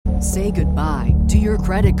Say goodbye to your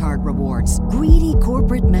credit card rewards. Greedy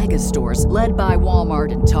corporate mega stores, led by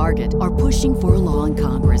Walmart and Target, are pushing for a law in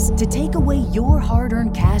Congress to take away your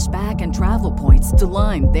hard-earned cash back and travel points to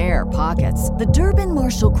line their pockets. The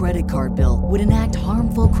Durbin-Marshall credit card bill would enact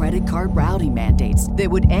harmful credit card routing mandates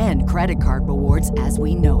that would end credit card rewards as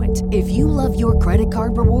we know it. If you love your credit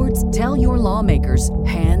card rewards, tell your lawmakers,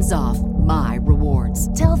 hands off my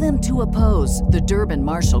rewards. Tell them to oppose the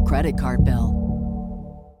Durbin-Marshall credit card bill.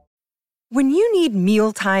 When you need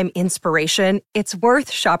mealtime inspiration, it's worth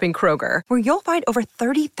shopping Kroger, where you'll find over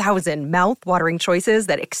 30,000 mouth-watering choices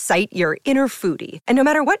that excite your inner foodie. And no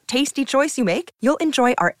matter what tasty choice you make, you'll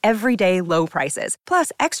enjoy our everyday low prices,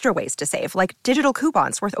 plus extra ways to save, like digital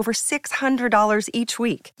coupons worth over $600 each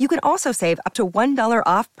week. You can also save up to $1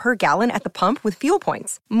 off per gallon at the pump with fuel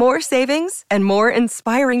points. More savings and more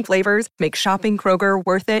inspiring flavors make shopping Kroger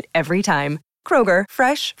worth it every time. Kroger,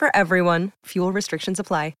 fresh for everyone. Fuel restrictions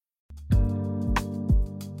apply.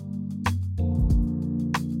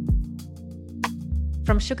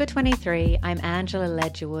 From Sugar 23, I'm Angela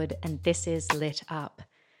Ledgerwood, and this is Lit Up.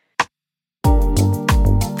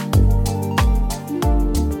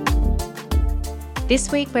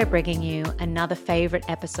 This week, we're bringing you another favourite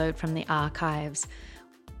episode from the archives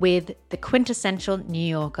with the quintessential New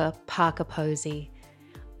Yorker, Parker Posey.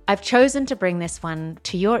 I've chosen to bring this one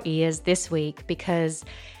to your ears this week because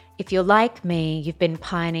if you're like me, you've been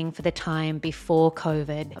pining for the time before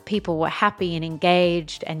COVID. People were happy and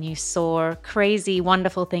engaged, and you saw crazy,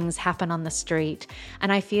 wonderful things happen on the street.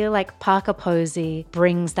 And I feel like Parker Posey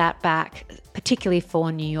brings that back, particularly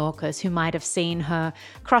for New Yorkers who might have seen her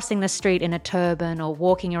crossing the street in a turban or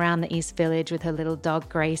walking around the East Village with her little dog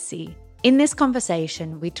Gracie. In this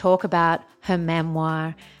conversation, we talk about her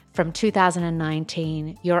memoir from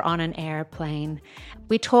 2019, You're on an Airplane.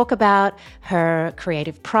 We talk about her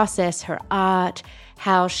creative process, her art,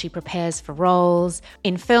 how she prepares for roles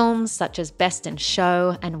in films such as Best in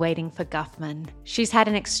Show and Waiting for Guffman. She's had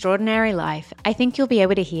an extraordinary life. I think you'll be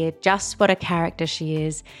able to hear just what a character she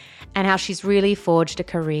is and how she's really forged a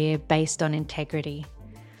career based on integrity.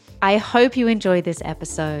 I hope you enjoyed this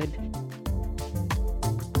episode.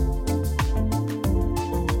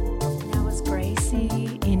 Now was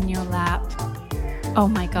Gracie in your lap? Oh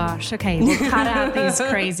my gosh. Okay, we'll cut out these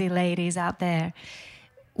crazy ladies out there.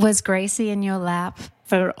 Was Gracie in your lap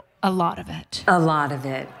for a lot of it? A lot of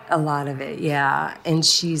it, yeah. And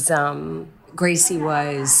she's, Gracie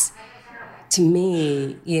was, to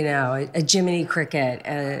me, you know, a Jiminy Cricket,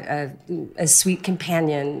 a sweet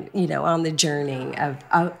companion, you know, on the journey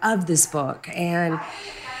of this book. And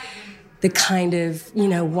the kind of, you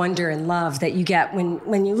know, wonder and love that you get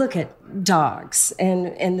when you look at dogs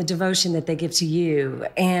and the devotion that they give to you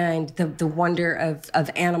and the wonder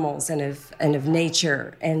of animals and of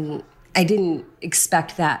nature. And I didn't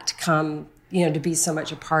expect that to come, you know, to be so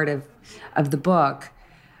much a part of the book,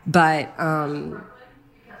 but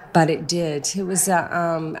it did. It was,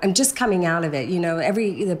 I'm just coming out of it. You know,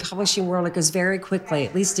 the publishing world, it goes very quickly.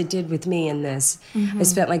 At least it did with me in this. Mm-hmm. I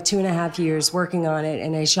spent like 2.5 years working on it,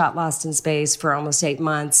 and I shot Lost in Space for almost 8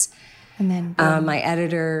 months. And then my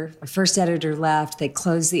first editor left. They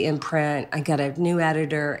closed the imprint. I got a new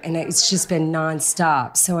editor, and it's just been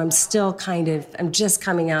nonstop. So I'm still I'm just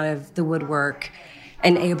coming out of the woodwork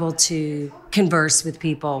and able to converse with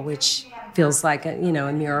people, which feels like a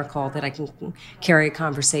miracle that I can carry a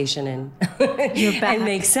conversation and and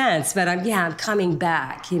make sense. But I'm coming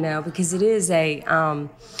back, you know, because it is a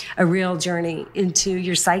real journey into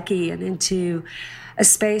your psyche and into a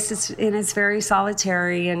space it's very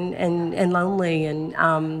solitary and lonely.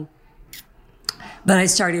 And but I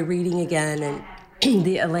started reading again, and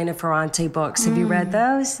the Elena Ferrante books. Have you read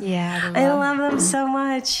those? Yeah, I love them so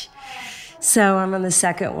much. So I'm on the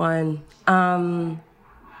second one.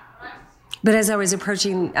 But as I was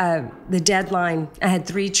approaching the deadline, I had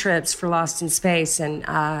 3 trips for Lost in Space and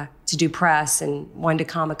to do press and one to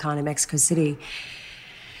Comic-Con in Mexico City.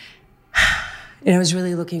 And I was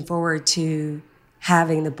really looking forward to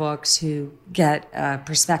having the book to get a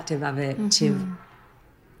perspective of it, to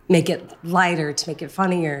make it lighter, to make it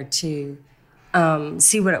funnier, to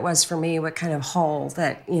see what it was for me, what kind of whole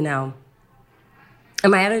that, you know.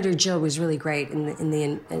 And my editor, Jill, was really great in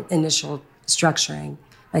the initial structuring.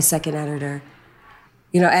 My second editor,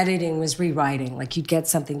 you know, editing was rewriting. Like you'd get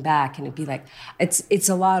something back and it'd be like, it's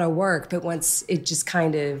a lot of work, but once it just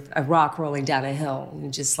kind of a rock rolling down a hill, and you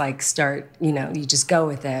just like start, you know, you just go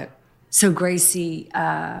with it. So Gracie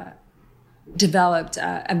developed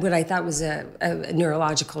what I thought was a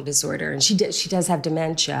neurological disorder, and she does have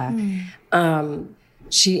dementia.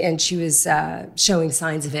 She was showing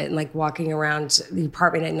signs of it and like walking around the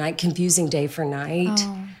apartment at night, confusing day for night.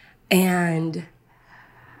 and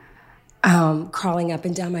crawling up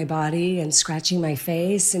and down my body and scratching my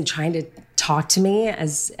face and trying to talk to me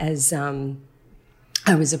as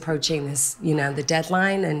I was approaching this, the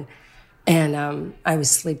deadline, and I was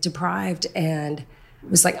sleep deprived, and it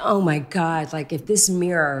was like, oh my God, like if this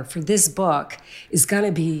mirror for this book is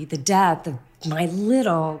gonna be the death of my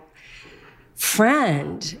little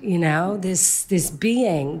friend, this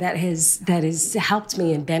being that has helped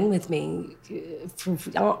me and been with me for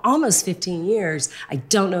almost 15 years. I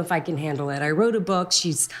don't know if I can handle it. I wrote a book,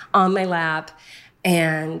 she's on my lap,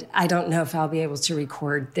 and I don't know if I'll be able to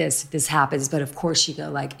record this if this happens, but of course you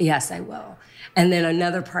go like, yes, I will. And then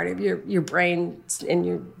another part of your brain and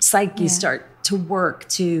your psyche start to work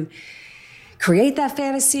to create that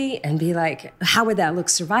fantasy and be like, how would that look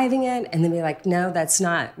surviving it? And then be like, no, that's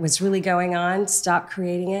not what's really going on. Stop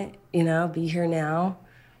creating it, be here now.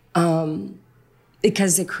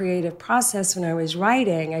 Because the creative process when I was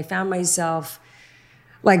writing, I found myself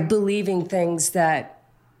like believing things that,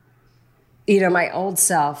 my old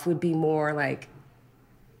self would be more like,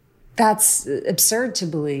 that's absurd to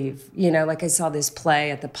believe. Like I saw this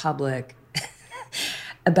play at the Public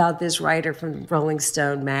about this writer from Rolling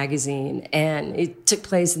Stone magazine, and it took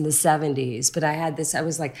place in the 70s. But I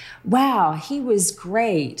was like, wow, he was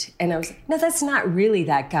great. And I was like, no, that's not really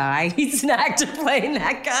that guy. He's an actor playing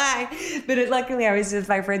that guy. But luckily I was with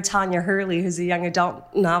my friend Tanya Hurley, who's a young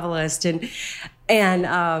adult novelist, and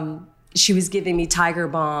she was giving me Tiger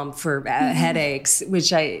Balm for headaches, which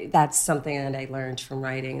that's something that I learned from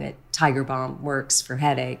writing, that Tiger Balm works for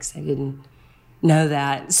headaches. I didn't know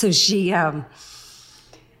that. So she,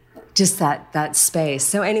 just that space.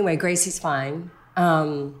 So anyway, Gracie's fine.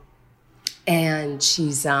 And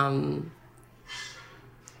she's at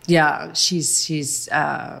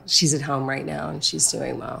home right now, and she's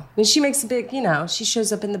doing well. I mean, she makes a big, she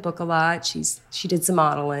shows up in the book a lot. She did some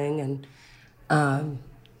modeling and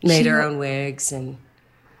made her own wigs. And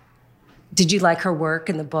did you like her work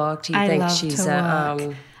in the book? Do you think she's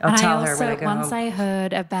I'll tell her when I go home. Once I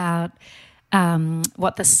heard about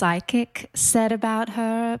what the psychic said about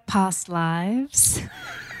her past lives.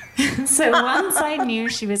 So once I knew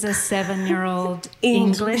she was a 7-year-old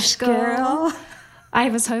English girl, I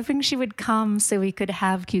was hoping she would come so we could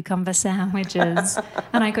have cucumber sandwiches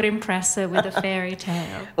and I could impress her with a fairy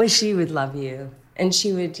tale. Well, she would love you. And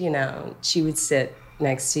she would, she would sit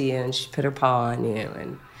next to you and she'd put her paw on you.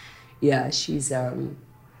 And yeah, she's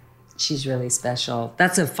really special.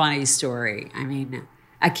 That's a funny story. I mean,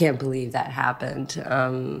 I can't believe that happened.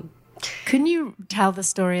 Can you tell the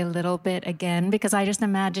story a little bit again? Because I just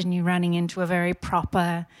imagine you running into a very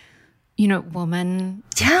proper, woman,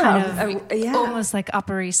 almost like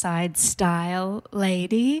Upper East Side style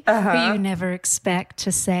lady who you never expect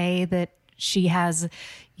to say that she has,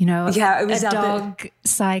 a dog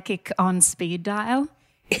psychic on speed dial.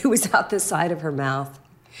 It was out the side of her mouth.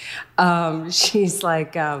 She's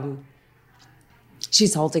like,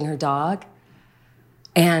 she's holding her dog.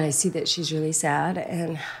 And I see that she's really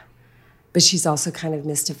sad, but she's also kind of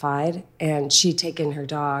mystified. And she'd taken her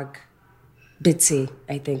dog, Bitsy,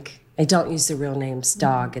 I think. I don't use the real name's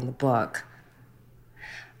dog in the book.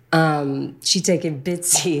 She'd taken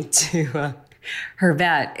Bitsy to her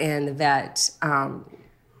vet, and the vet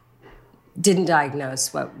didn't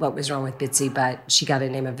diagnose what was wrong with Bitsy, but she got a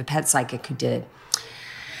name of a pet psychic who did.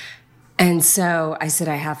 And so I said,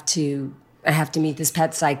 I have to meet this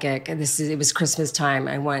pet psychic. And it was Christmas time.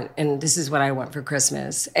 This is what I want for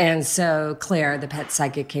Christmas. And so Claire, the pet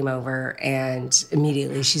psychic, came over, and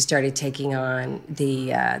immediately she started taking on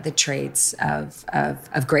the traits of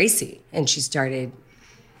Gracie. And she started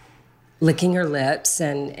licking her lips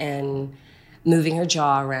and moving her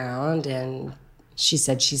jaw around. And she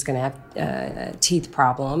said she's going to have a teeth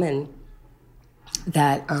problem, and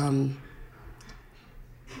that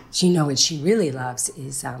what she really loves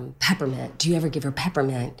is peppermint. Do you ever give her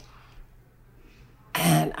peppermint?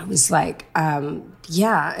 And I was like,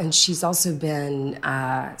 yeah. And she's also been,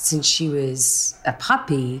 since she was a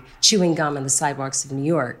puppy, chewing gum on the sidewalks of New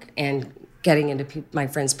York and getting into my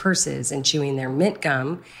friends' purses and chewing their mint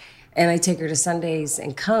gum. And I take her to Sundays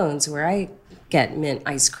and Cones where I get mint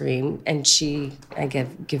ice cream, and I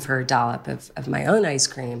give her a dollop of my own ice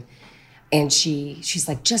cream. And she's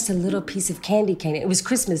like, just a little piece of candy cane. It was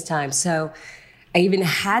Christmas time, so I even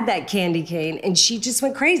had that candy cane, and she just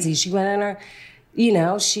went crazy. She went on her,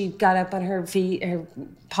 she got up on her feet, her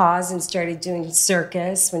paws, and started doing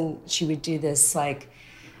circus when she would do this, like,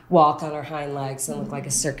 walk on her hind legs and look like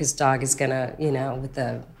a circus dog is gonna, with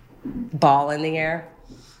the ball in the air.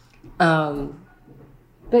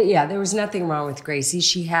 But yeah, there was nothing wrong with Gracie.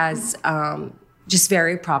 She has just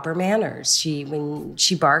very proper manners. When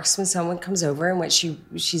she barks when someone comes over, and when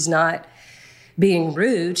she's not being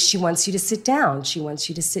rude, she wants you to sit down. She wants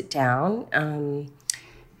you to sit down,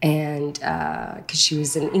 and because she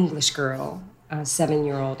was an English girl, a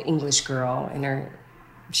 7-year-old English girl, and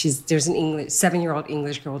there's an 7-year-old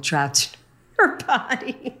English girl trapped in her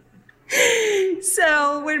body.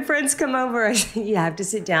 So when friends come over, you have to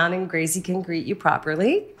sit down, and Gracie can greet you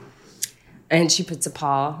properly. And she puts a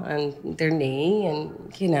paw on their knee,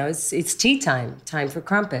 and, it's tea time for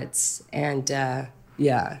crumpets. And,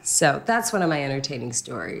 so that's one of my entertaining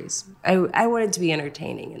stories. I wanted to be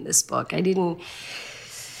entertaining in this book. I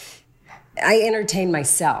entertained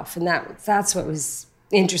myself, and that's what was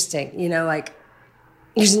interesting.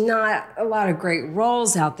 There's not a lot of great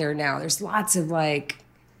roles out there now. There's lots of,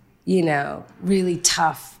 really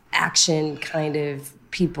tough action kind of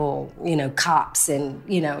people, cops, and,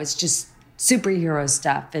 it's just superhero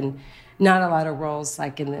stuff, and not a lot of roles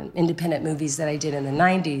like in the independent movies that I did in the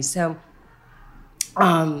 90s. So,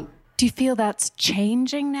 do you feel that's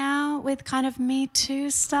changing now with kind of Me Too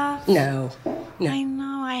stuff? No. I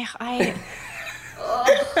know. I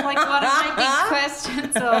like one of my big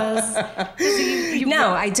questions was,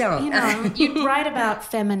 I don't. You write about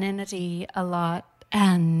femininity a lot,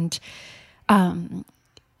 and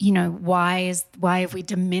why have we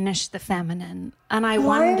diminished the feminine? And I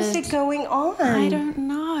wondered, why is it going on? I don't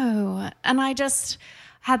know. And I just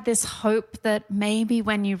had this hope that maybe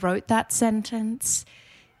when you wrote that sentence,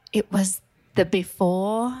 it was the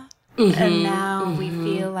before, and now we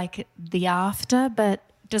feel like the after. But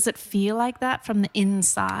does it feel like that from the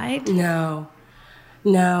inside? No.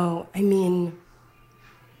 I mean,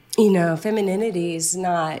 femininity is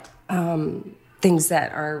not things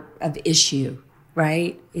that are of issue.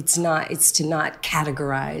 Right? It's to not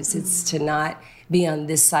categorize. It's to not be on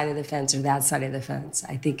this side of the fence or that side of the fence.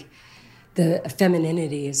 I think the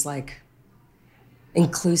femininity is like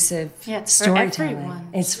inclusive storytelling.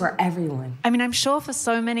 It's for everyone. I mean, I'm sure for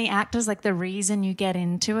so many actors, like the reason you get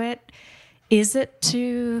into it, is it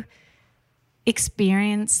to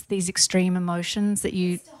experience these extreme emotions that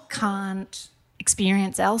you can't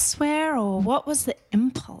experience elsewhere, or what was the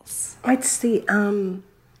impulse? It's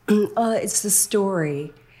the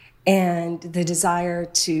story and the desire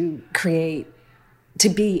to be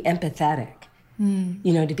empathetic,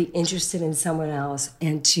 to be interested in someone else,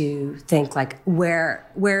 and to think like, where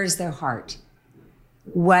is their heart?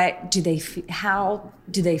 What do they how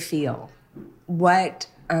do they feel? What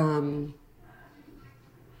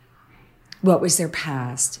was their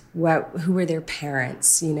past? Who were their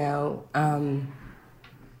parents?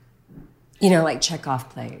 Like Chekhov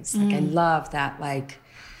plays. Like I love that.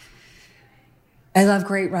 I love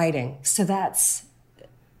great writing. So that's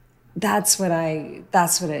what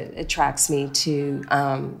it attracts me to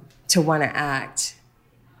want to act.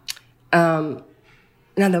 Now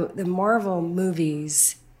the Marvel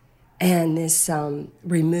movies and this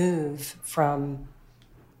remove from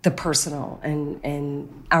the personal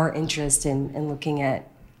and our interest in looking at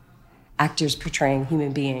actors portraying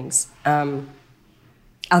human beings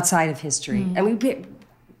outside of history. And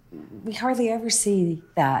we hardly ever see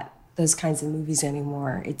those kinds of movies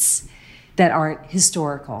anymore. That aren't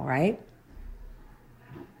historical, right?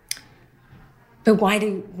 But why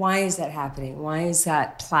is that happening? Why is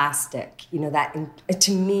that plastic?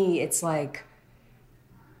 To me, it's like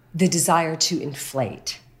the desire to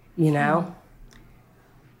inflate, People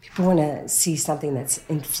want to see something that's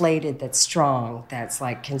inflated, that's strong, that's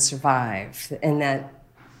can survive, and then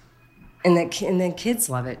kids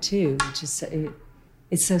love it too.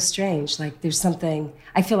 It's so strange. There's something,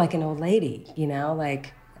 I feel like an old lady,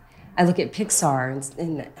 I look at Pixar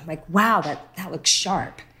and I'm like, wow, that looks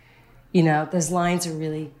sharp. Those lines are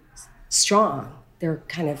really strong. They're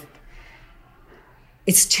kind of,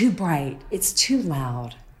 it's too bright, it's too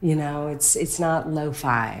loud, it's not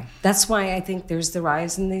lo-fi. That's why I think there's the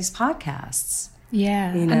rise in these podcasts.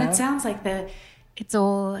 Yeah, and it sounds like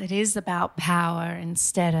it is about power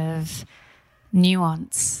instead of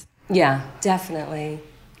nuance. Yeah, definitely.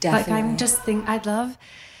 I'm just thinking, I'd love,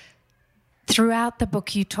 throughout the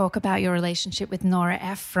book you talk about your relationship with Nora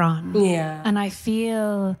Ephron. Yeah. And I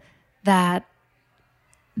feel that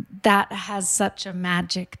has such a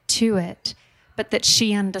magic to it, but that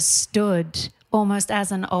she understood almost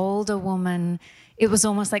as an older woman. It was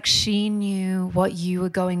almost like she knew what you were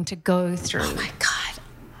going to go through. Oh my God.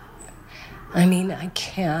 I mean, I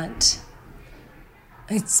can't.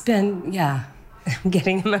 It's been, I'm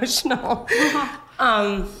getting emotional.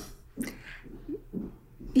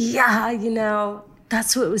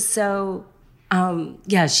 That's what was so,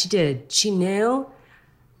 she did. She knew,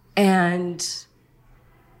 and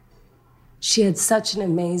she had such an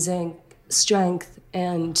amazing strength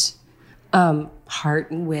and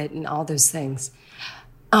heart and wit and all those things.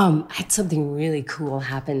 I had something really cool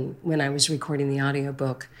happen when I was recording the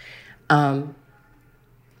audiobook. I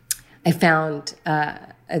found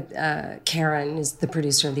Karen is the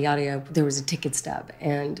producer of the audio. There was a ticket stub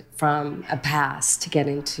and from a pass to get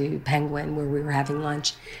into Penguin where we were having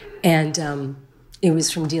lunch. And it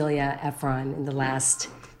was from Nora Ephron in the last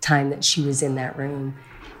time that she was in that room,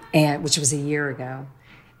 and which was a year ago.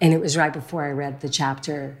 And it was right before I read the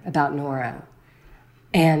chapter about Nora.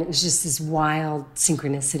 And it was just this wild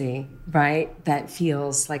synchronicity, right? That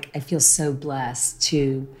feels like I feel so blessed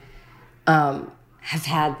to have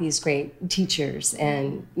had these great teachers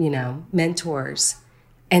and, mentors.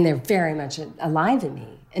 And they're very much alive in me.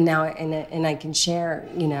 And now, and I can share,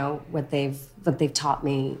 what they've taught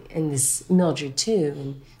me. And this Mildred too,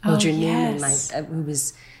 and Mildred Newman, who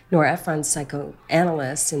was Nora Ephron's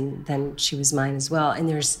psychoanalyst, and then she was mine as well.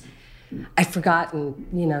 And I've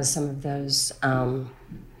forgotten, some of those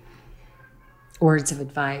words of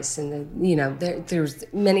advice, and there's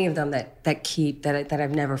many of them that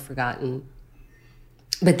I've never forgotten.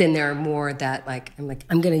 But then there are more that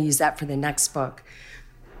I'm going to use that for the next book.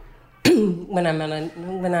 You're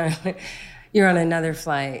on another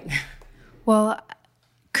flight. Well,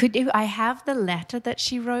 I have the letter that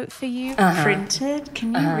she wrote for you printed.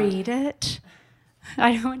 Can you read it?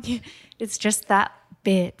 I don't want you. It's just that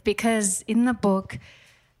bit, because in the book,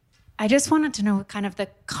 I just wanted to know kind of the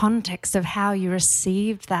context of how you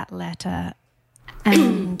received that letter,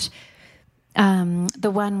 and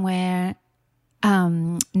the one where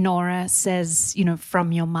Nora says,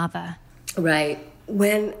 from your mother. Right.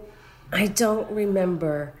 When I don't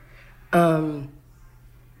remember. I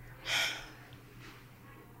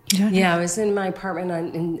was in my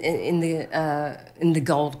apartment in the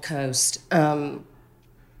Gold Coast, and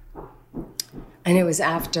it was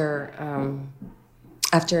after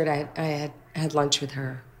I had lunch with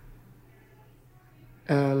her.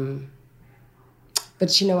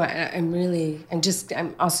 But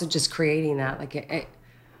I'm also just creating that.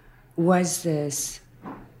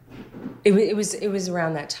 It was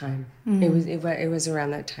around that time. Mm-hmm. It was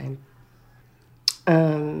around that time.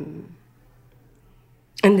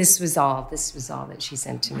 And this was all that she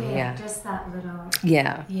sent to me. Yeah. Just that little.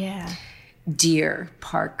 Yeah. Yeah. Dear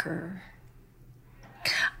Parker,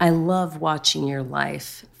 I love watching your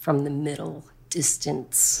life from the middle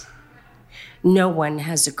distance. No one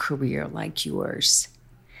has a career like yours.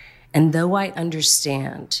 And though I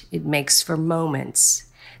understand it makes for moments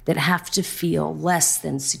that have to feel less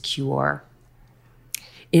than secure,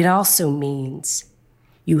 it also means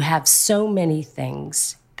you have so many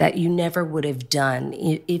things that you never would have done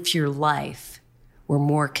if your life were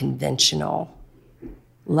more conventional.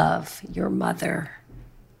 Love, your mother.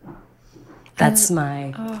 That's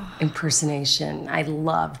my impersonation. I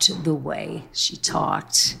loved the way she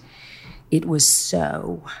talked. It was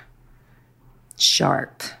so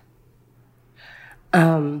sharp.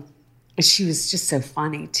 She was just so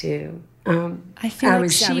funny too. I feel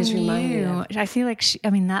like she knew. I feel like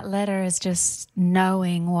that letter is just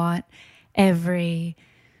knowing what every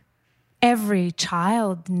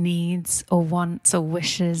child needs or wants or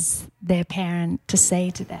wishes their parent to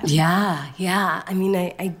say to them. Yeah.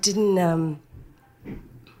 I didn't...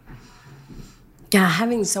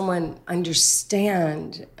 having someone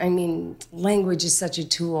understand. Language is such a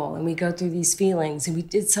tool, and we go through these feelings,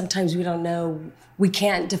 and sometimes we don't know, we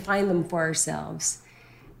can't define them for ourselves.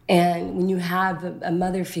 And when you have a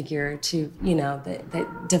mother figure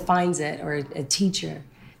that defines it, or a teacher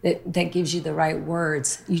that gives you the right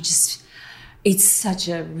words, it's such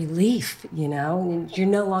a relief, You're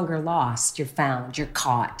no longer lost, you're found, you're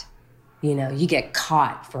caught. You get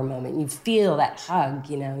caught for a moment. You feel that hug,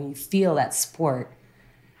 you feel that support.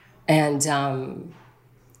 And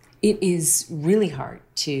it is really hard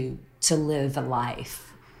to live a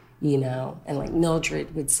life, And like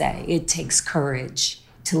Mildred would say, it takes courage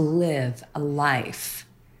to live a life.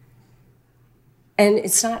 And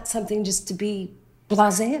it's not something just to be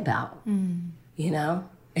blasé about,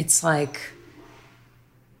 It's like,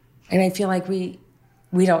 and I feel like we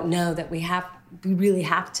don't know that we really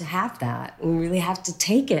have to have that. We really have to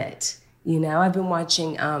take it. I've been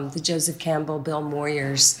watching the Joseph Campbell, Bill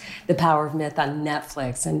Moyers, The Power of Myth on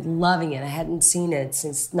Netflix, and loving it. I hadn't seen it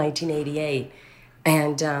since 1988.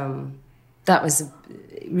 And that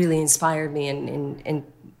really inspired me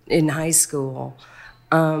in high school.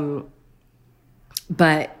 My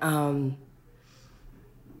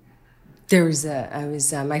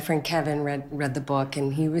friend Kevin read the book,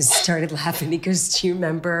 and he started laughing. He goes, "Do you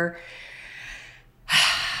remember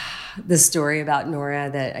the story about Nora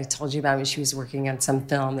that I told you about when she was working on some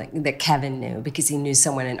film that Kevin knew because he knew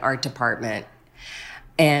someone in art department.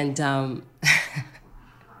 And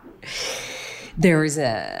there was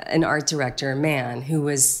an art director, a man, who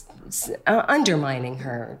was undermining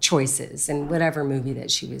her choices in whatever movie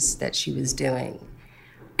that she was doing.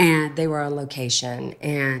 And they were on location,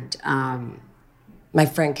 and my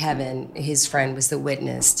friend Kevin, his friend, was the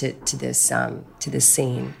witness to this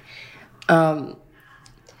scene.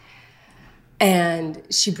 And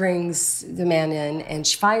she brings the man in and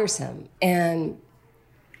she fires him. And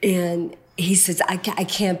he says, I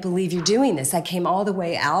can't believe you're doing this. I came all the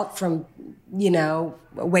way out from,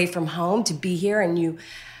 away from home to be here, and you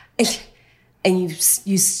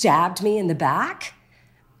stabbed me in the back.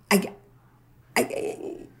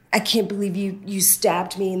 I can't believe you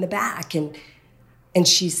stabbed me in the back. And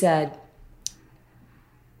she said,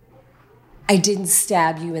 I didn't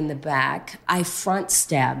stab you in the back. I front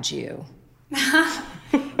stabbed you.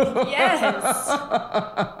 Yes.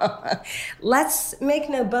 Let's make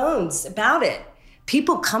no bones about it.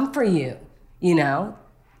 People come for you, And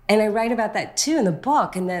I write about that too in the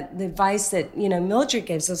book, and that the advice that, Mildred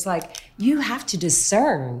gives us, like, you have to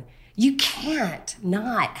discern. You can't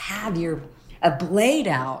not have a blade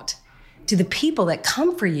out to the people that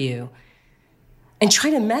come for you and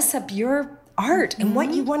try to mess up your art and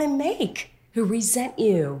what you want to make, who resent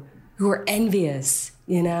you, who are envious,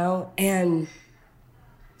 and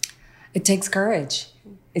it takes courage.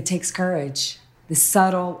 It takes courage. The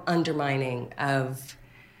subtle undermining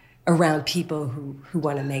around people who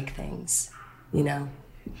want to make things,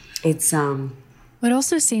 It's It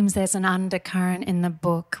also seems there's an undercurrent in the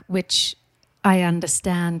book, which I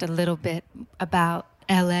understand a little bit about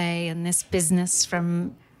LA and this business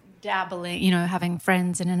from dabbling, having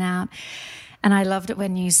friends in and out. And I loved it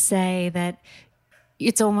when you say that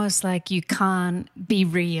it's almost like you can't be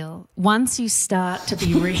real. Once you start to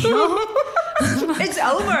be real, it's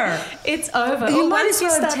over. It's over. You might as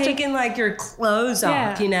well have taken your clothes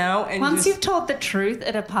off, And once you've told the truth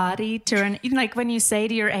at a party like when you say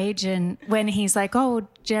to your agent, when he's like, oh,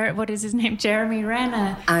 what is his name? Jeremy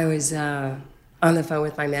Renner. I was on the phone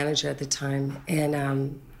with my manager at the time,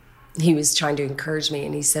 and he was trying to encourage me,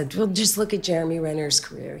 and he said, well, just look at Jeremy Renner's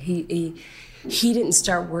career. He didn't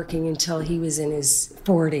start working until he was in his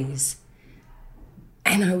 40s.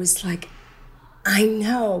 And I was like, I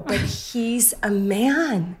know, but he's a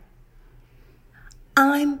man.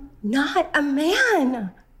 I'm not a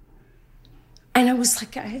man. And I was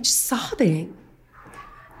like, I just sobbing.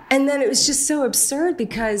 And then it was just so absurd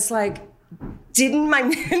because, didn't my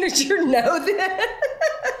manager know that?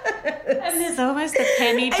 And there's almost a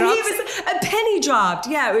penny drop. And he was a penny dropped.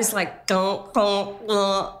 Yeah, it was like, don't,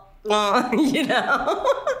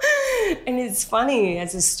 And it's funny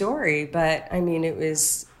as a story, but I mean, it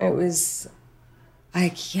was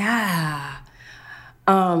like, yeah.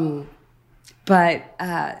 But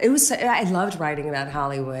it was. I loved writing about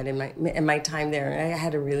Hollywood in my time there. I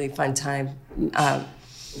had a really fun time,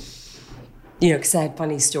 because I had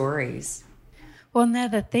funny stories. Well, and they're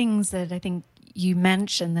the things that I think you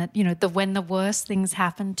mentioned that when the worst things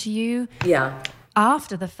happen to you. Yeah.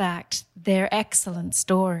 After the fact, they're excellent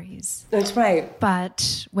stories. That's right.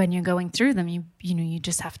 But when you're going through them, you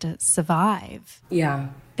just have to survive. Yeah.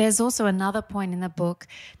 There's also another point in the book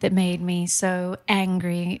that made me so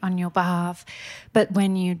angry on your behalf. But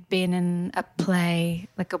when you'd been in a play,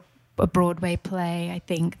 like a Broadway play, I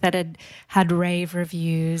think, that had rave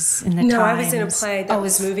reviews in the Times. No, I was in a play that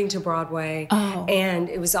was moving to Broadway. Oh. And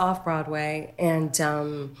it was off Broadway. And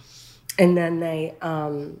then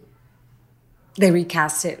they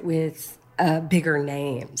recast it with bigger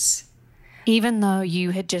names. Even though you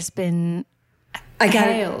had just been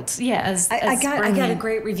hailed. I got a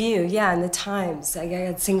great review, in the Times. I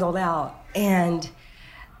got singled out. And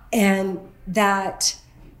that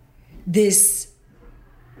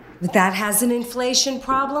has an inflation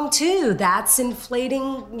problem too. That's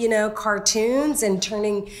inflating, cartoons and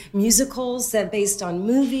turning musicals that based on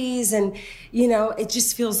movies. And, it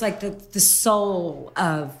just feels like the soul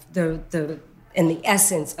of and the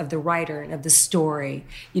essence of the writer and of the story,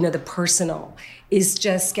 the personal, is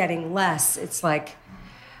just getting less. It's like,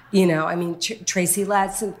 Tracy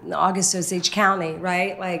Letts and August Osage County,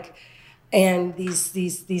 right? And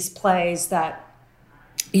these plays that,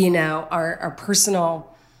 are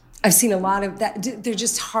personal. I've seen a lot of that. They're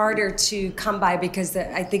just harder to come by because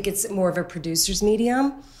I think it's more of a producer's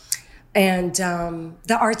medium. And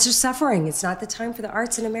the arts are suffering. It's not the time for the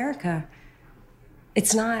arts in America.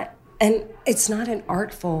 It's not. And it's not an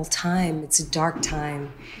artful time. It's a dark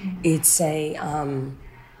time. It's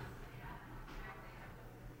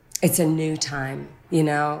it's a new time, you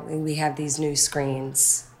know? We have these new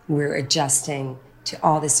screens. We're adjusting to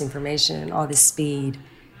all this information and all this speed.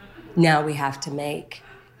 Now we have to make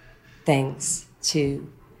things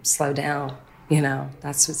to slow down, you know?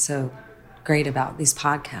 That's what's so great about these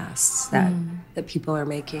podcasts that people are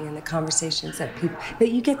making and the conversations that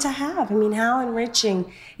you get to have. I mean, how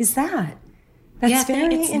enriching is that? That's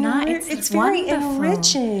very it's very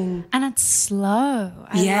enriching. And it's slow.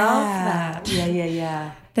 I love that.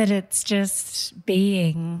 Yeah. That it's just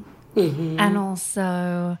being. Mm-hmm. And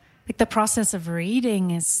also, like, the process of reading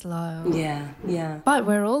is slow. Yeah. But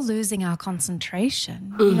we're all losing our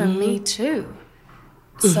concentration. Mm-hmm. You know, me too.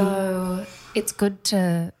 Mm-hmm. So it's good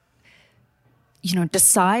to, you know,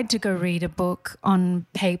 decide to go read a book on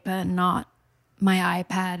paper, not my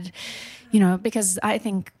iPad, you know, because I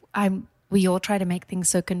think we all try to make things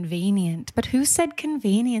so convenient. But who said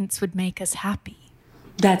convenience would make us happy?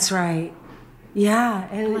 That's right. Yeah,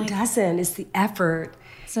 and it doesn't. It's the effort.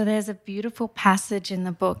 So there's a beautiful passage in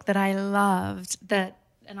the book that I loved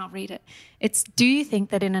and I'll read it. It's, do you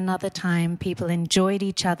think that in another time people enjoyed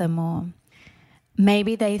each other more?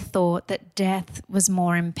 Maybe they thought that death was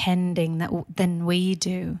more impending than we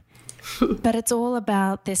do. But it's all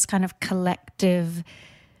about this kind of collective,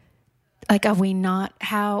 like, we're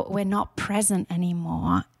not present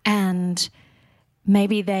anymore. And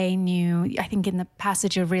maybe they knew, I think in the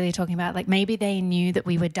passage you're really talking about, like, maybe they knew that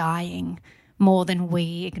we were dying more than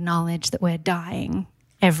we acknowledge that we're dying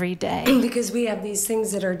every day. Because we have these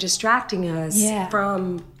things that are distracting us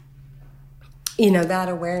from, you know, that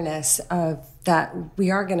awareness of that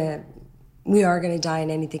we are gonna die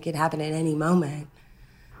and anything could happen at any moment.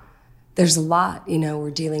 There's a lot, you know,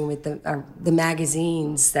 we're dealing with the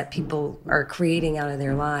magazines that people are creating out of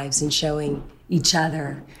their lives and showing each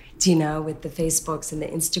other, you know, with the Facebooks and the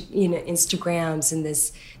Instagrams and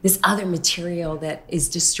this other material that is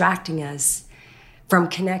distracting us from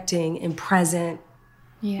connecting in present,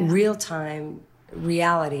 real-time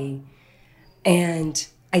reality. And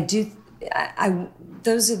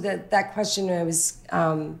those are that question I was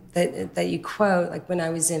that you quote, like when I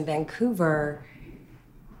was in Vancouver.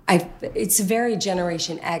 It's a very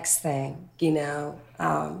Generation X thing, you know.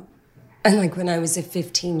 And like when I was a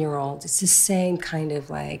 15-year-old, it's the same kind of,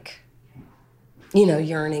 like, you know,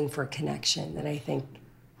 yearning for connection that I think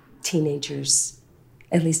teenagers,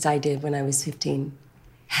 at least I did when I was 15,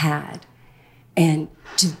 had. And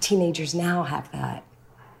do teenagers now have that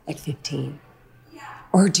at 15?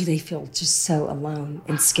 Or do they feel just so alone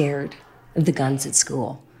and scared of the guns at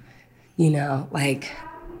school? You know, like,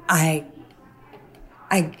 I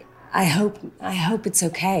hope it's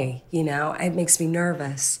okay, you know. It makes me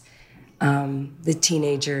nervous, the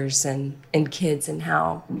teenagers and kids, and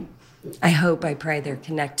how I pray they're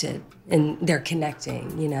connected and they're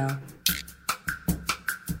connecting, you know.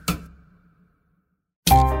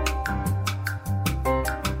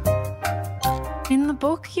 In the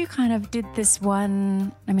book, you kind of did this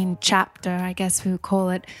one, chapter, I guess we would call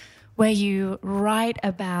it, where you write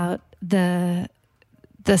about the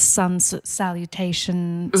sun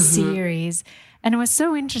salutation series. And it was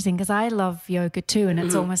so interesting because I love yoga too, and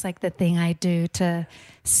it's almost like the thing I do to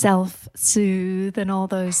self-soothe and all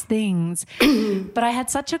those things. But I had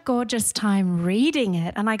such a gorgeous time reading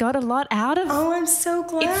it, and I got a lot out of it. Oh, I'm so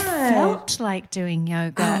glad. It felt like doing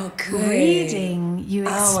yoga. Oh, good. Reading, you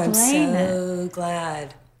explain it. Oh, I'm so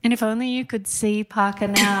glad. And if only you could see Parker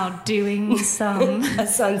now doing some... a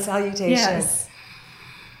sun salutation. Yes.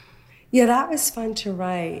 Yeah, that was fun to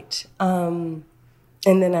write.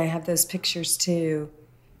 And then I have those pictures too,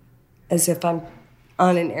 as if I'm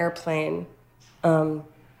on an airplane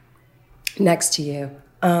next to you.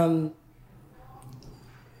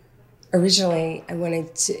 Originally, I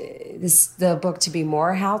wanted the book to be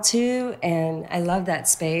more how-to, and I love that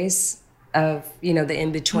space of, you know, the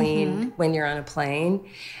in-between when you're on a plane,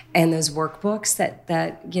 and those workbooks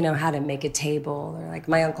that you know, how to make a table, or like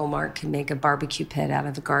my Uncle Mark could make a barbecue pit out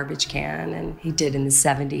of a garbage can, and he did in the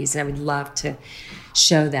 70s, and I would love to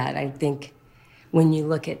show that. I think when you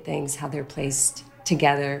look at things, how they're placed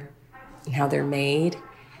together and how they're made,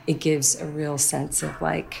 it gives a real sense of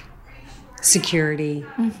like security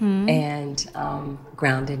and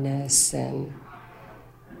groundedness. And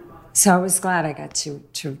so I was glad I got to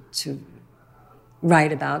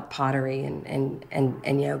write about pottery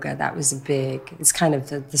and yoga. That was it's kind of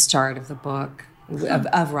the start of the book,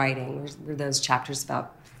 of writing, were those chapters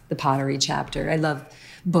about the pottery chapter. I love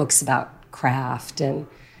books about craft, and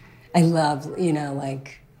I love, you know,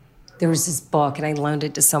 like, there was this book, and I loaned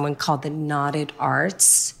it to someone, called The Knotted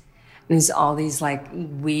Arts. And there's all these, like,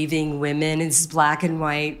 weaving women. It's this black and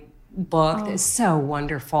white book that's so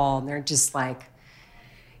wonderful. And they're just, like,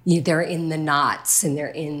 they're in the knots and they're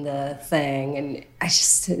in the thing. And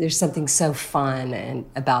there's something so fun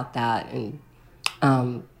about that. And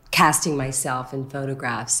casting myself in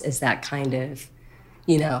photographs as that kind of,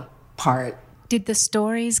 part. Did the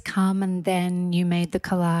stories come and then you made the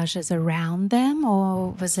collages around them,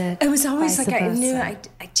 or was it? It was always vice like I versa? knew I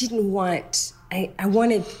didn't want. I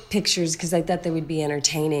wanted pictures because I thought they would be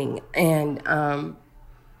entertaining, and I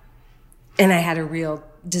had a real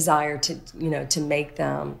desire to make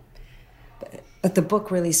them. But the book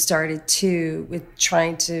really started too with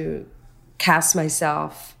trying to cast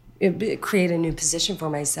myself, create a new position for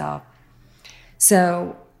myself.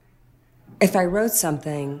 So if I wrote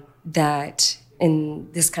something that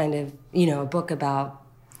in this kind of, a book about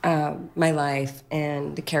my life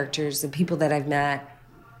and the characters, the people that I've met,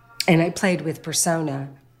 and I played with persona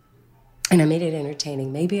and I made it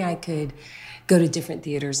entertaining, maybe I could go to different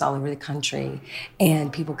theaters all over the country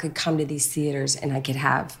and people could come to these theaters and I could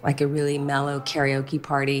have like a really mellow karaoke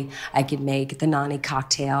party. I could make the Nani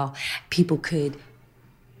cocktail. People could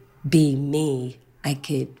be me. I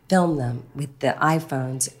could film them with the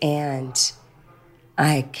iPhones and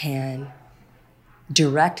I can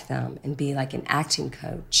direct them and be like an acting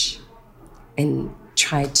coach and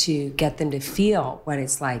try to get them to feel what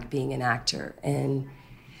it's like being an actor. And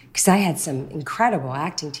because I had some incredible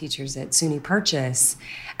acting teachers at SUNY Purchase.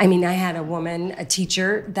 I mean, I had a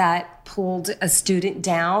teacher that pulled a student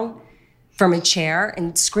down from a chair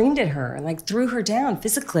and screamed at her and like threw her down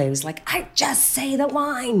physically. It was like, I just say the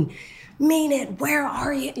line, mean it, where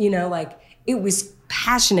are you? Like it was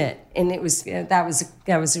passionate, and it was that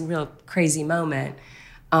was a real crazy moment.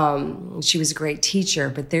 She was a great teacher,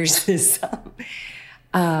 but there's this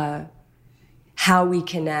how we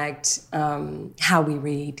connect, how we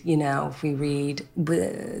read. If we read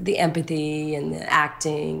the empathy and the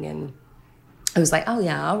acting, and I was like, oh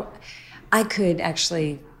yeah, I could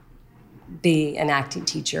actually be an acting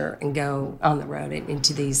teacher and go on the road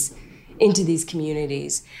into these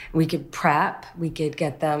communities. We could prep, we could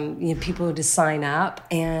get them, people to sign up,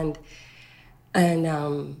 and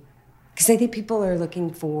because I think people are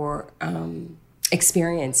looking for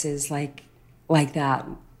experiences like that,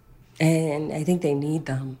 and I think they need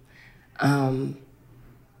them.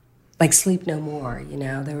 Like Sleep No More,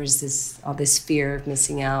 there was all this fear of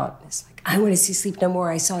missing out. It's like, I want to see Sleep No More.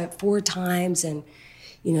 I saw it 4 times, and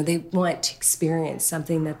they want to experience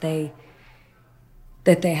something that they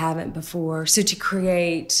haven't before. So to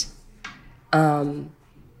create, a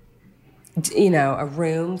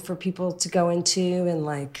room for people to go into and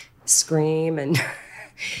like scream and,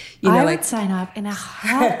 I would sign up in a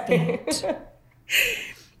heartbeat.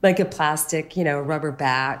 Like a plastic, rubber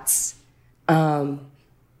bats.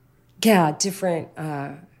 Different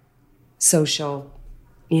social,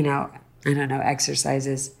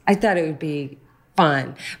 exercises. I thought it would be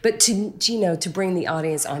fun, but to bring the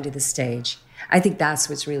audience onto the stage. I think that's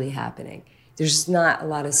what's really happening. There's not a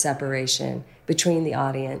lot of separation between the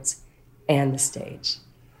audience and the stage.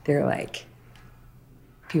 People are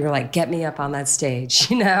like, get me up on that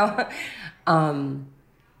stage, I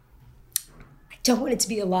don't want it to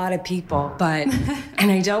be a lot of people,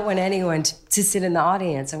 and I don't want anyone to sit in the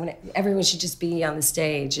audience. Everyone should just be on the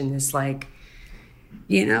stage, and this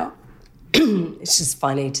it's just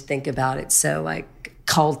funny to think about it. So like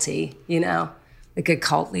culty, like a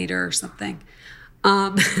cult leader or something.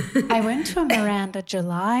 I went to a Miranda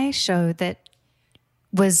July show that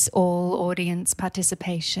was all audience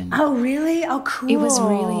participation. Oh, really? Oh, cool. It was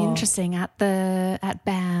really interesting at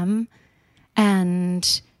BAM,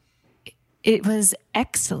 and it was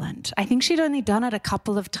excellent. I think she'd only done it a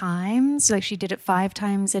couple of times. Like she did it 5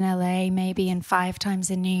 times in LA, maybe, and 5 times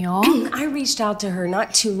in New York. I reached out to her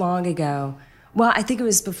not too long ago. Well, I think it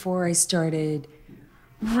was before I started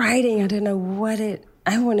writing. I don't know what I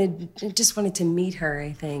just wanted to meet her,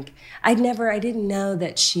 I think. I didn't know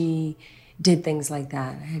that she did things like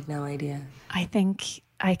that. I had no idea. I think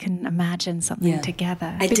I can imagine something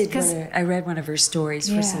together. I read one of her stories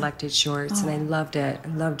for Selected Shorts, and I loved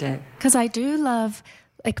it. Because I do love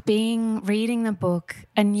reading the book,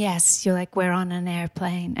 and yes, you're like, we're on an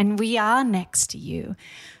airplane and we are next to you.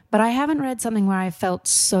 But I haven't read something where I felt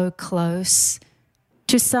so close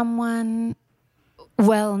to someone,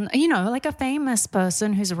 like a famous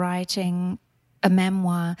person who's writing a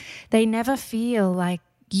memoir. They never feel like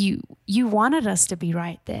you wanted us to be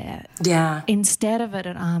right there. Yeah. Instead of it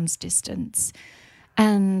at arm's distance.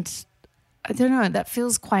 And I don't know, that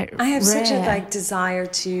feels quite I have rare. such a desire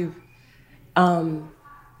to when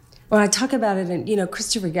I talk about it, and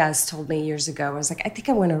Christopher Guest told me years ago, I was like, I think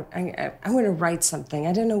I want to write something.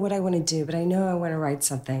 I don't know what I want to do, but I know I want to write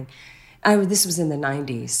something. This was in the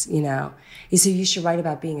 90s, you know. He said, you should write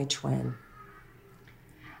about being a twin.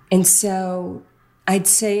 And so I'd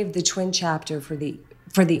saved the twin chapter for the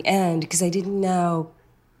end because I didn't know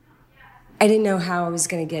how I was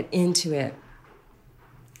going to get into it.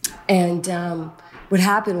 And what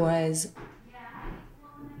happened was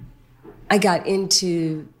I got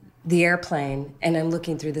into the airplane and I'm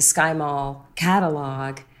looking through the Sky Mall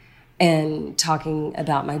catalog and talking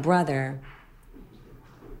about my brother.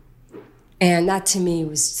 And that to me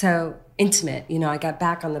was so intimate. You know, I got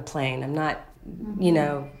back on the plane. I'm not, you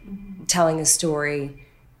know, telling a story.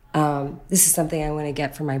 This is something I want to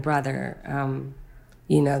get for my brother.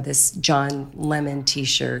 You know, this John Lemon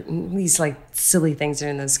t-shirt. And these like silly things are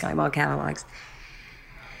in those Sky Mall catalogs.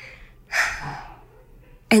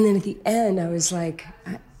 And then at the end, I was like,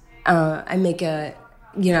 I make a,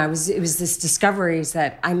 you know, it was this discoveries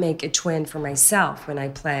that I make a twin for myself when I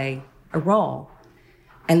play a role.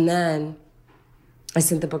 And then I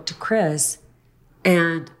sent the book to Chris,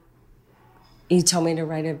 and he told me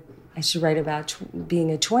I should write about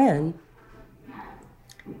being a twin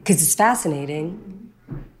because it's fascinating.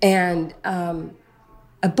 And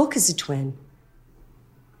a book is a twin.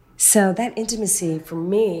 So that intimacy for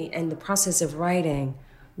me and the process of writing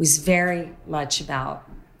was very much about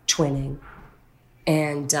twinning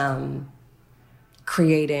and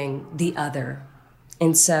creating the other.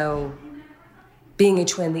 And so being a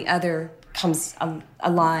twin, the other comes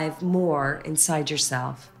alive more inside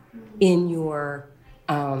yourself in your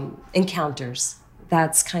encounters.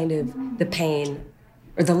 That's kind of the pain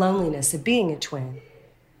or the loneliness of being a twin.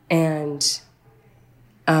 And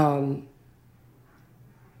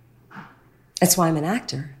that's why I'm an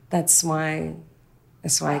actor. That's why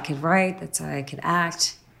I could write, that's why I could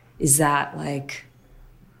act, is that like,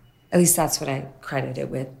 at least that's what I credit it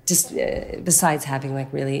with, just besides having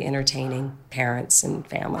like really entertaining parents and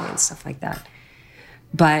family and stuff like that.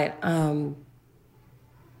 But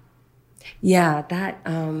yeah, that,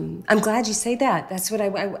 I'm glad you say that. That's what I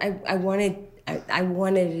wanted. I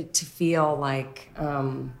wanted it to feel like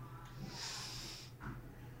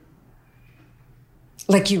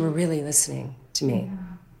you were really listening to me. Yeah.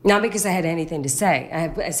 Not because I had anything to say.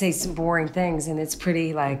 I say some boring things and it's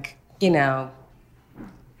pretty like, you know,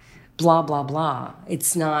 blah, blah, blah.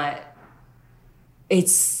 It's not,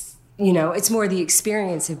 it's, you know, it's more the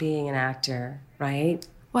experience of being an actor, right?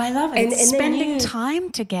 Well, I love it. And spending time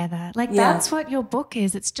together. Like, that's what your book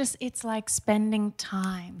is. It's like spending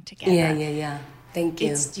time together. Yeah. Thank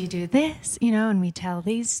you. You do this, you know, and we tell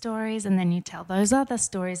these stories, and then you tell those other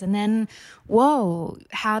stories, and then, whoa,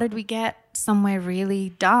 how did we get somewhere really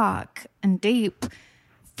dark and deep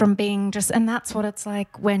from being just, and that's what it's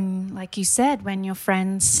like when, like you said, when your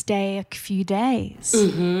friends stay a few days.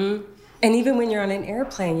 Mm-hmm. And even when you're on an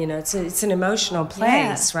airplane, you know, it's an emotional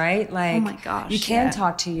place, right? Like, oh my gosh, you can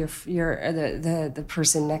talk to the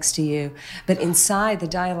person next to you, but inside the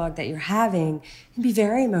dialogue that you're having can be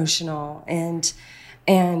very emotional. And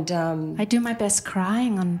I do my best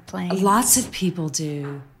crying on planes. Lots of people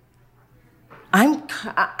do.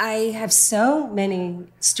 I have so many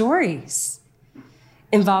stories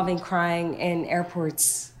involving crying in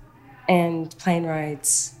airports and plane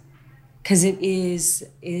rides. Because it is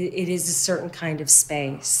a certain kind of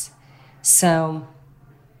space. So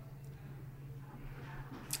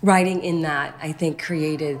writing in that, I think,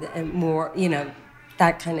 created a more, you know,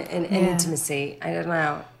 that kind of an intimacy. I don't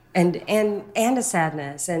know, and a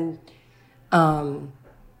sadness, and I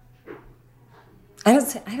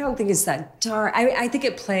don't think it's that dark. I think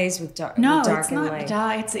it plays with dark. No, with dark it's and not light.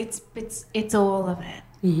 dark. It's all of it.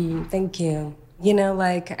 Mm-hmm. Thank you. You know,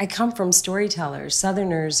 like, I come from storytellers.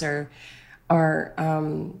 Southerners are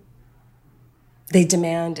they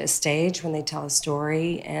demand a stage when they tell a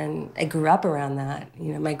story, and I grew up around that.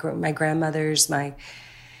 You know, my grandmothers, my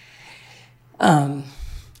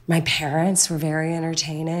parents were very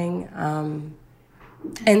entertaining, and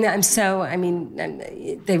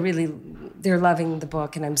they're loving the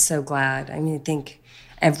book, and I'm so glad. I mean, I think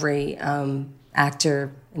every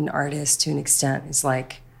actor and artist, to an extent, is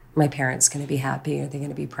like, my parents going to be happy, or they're going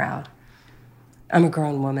to be proud. I'm a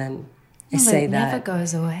grown woman. I say that. It never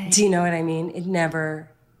goes away. Do you know what I mean? It never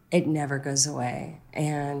goes away.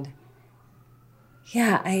 And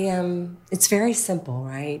yeah, it's very simple,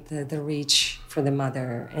 right? The reach for the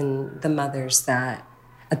mother and the mothers that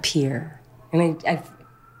appear. And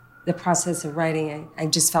the process of writing, I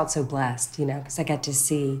just felt so blessed, you know, because I got to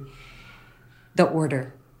see the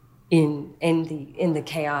order in the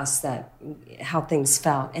chaos, that how things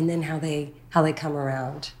felt, and then how they come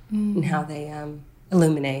around, and how they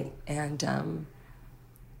illuminate. And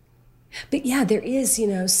but yeah, there is, you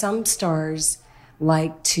know, some stars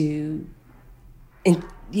like to,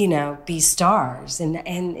 be stars and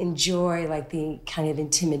enjoy like the kind of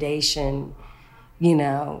intimidation,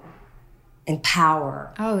 and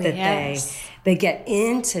power that they get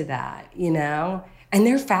into that, and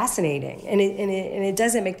they're fascinating, and it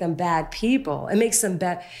doesn't make them bad people. It makes them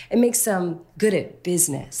it makes them good at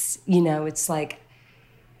business. It's like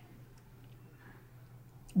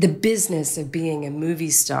the business of being a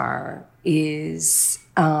movie star is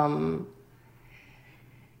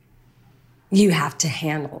you have to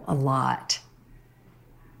handle a lot,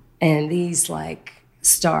 and these like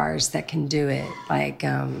stars that can do it, like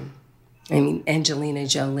Angelina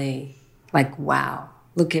Jolie, like, wow,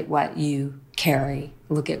 look at what you carry,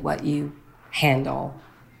 look at what you handle.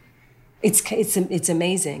 It's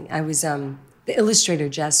amazing. I was the illustrator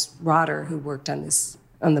Jess Rotter, who worked on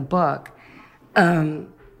the book.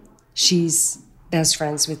 She's best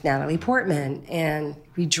friends with Natalie Portman, and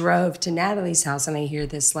we drove to Natalie's house, and I hear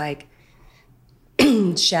this like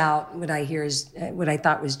shout. What I hear is what I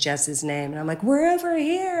thought was Jess's name, and I'm like, we're over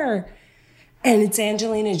here, and it's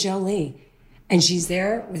Angelina Jolie, and she's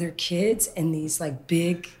there with her kids and these like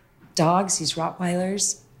big dogs, these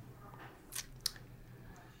Rottweilers,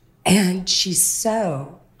 and she's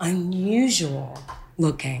so unusual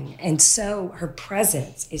looking, and so her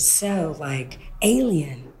presence is so like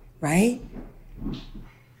alien, right?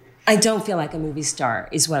 I don't feel like a movie star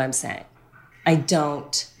is what I'm saying. I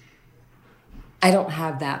don't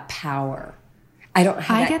have that power. I don't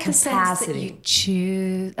have that capacity. I get the sense that you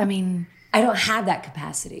choose. I don't have that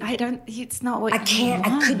capacity. It's not what I can't.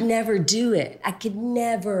 I could never do it. I could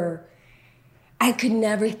never carry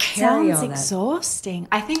all that. Sounds exhausting.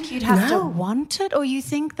 I think you'd have to want it, or you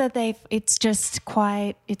think that it's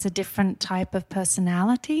a different type of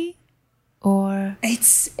personality, or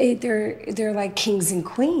they're like kings and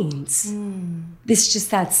queens. It's just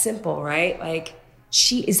that simple, right? Like,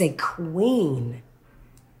 she is a queen,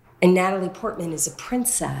 and Natalie Portman is a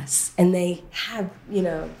princess, and they have,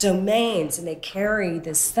 domains, and they carry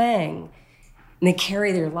this thing, and they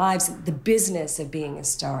carry their lives, the business of being a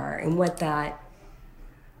star, and what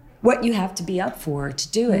you have to be up for to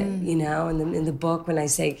do it, And in the book, when I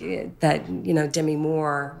say that, Demi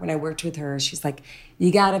Moore, when I worked with her, she's like,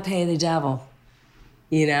 you got to pay the devil,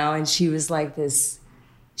 and she was like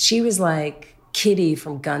Kitty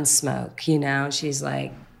from Gunsmoke, she's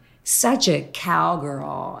like such a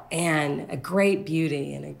cowgirl and a great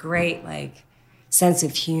beauty and a great like sense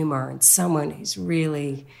of humor, and someone who's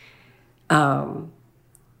really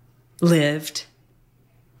lived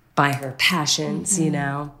by her passions,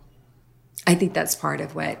 I think that's part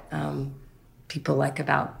of what people like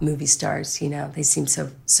about movie stars, they seem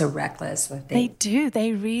so reckless. They do.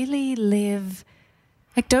 They really live.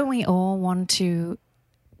 Like, don't we all want to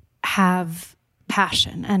have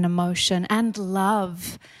passion and emotion and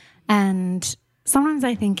love? And sometimes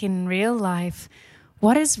I think in real life,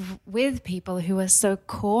 what is with people who are so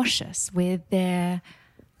cautious with their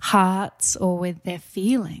hearts or with their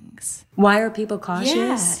feelings? Why are people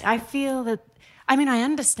cautious? Yeah, I feel that, I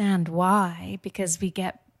understand why, because we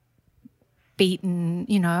get beaten,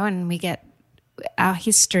 and we get our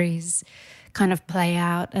histories kind of play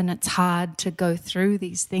out, and it's hard to go through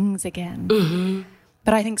these things again. Mm-hmm.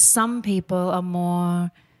 But I think some people are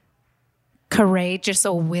more courageous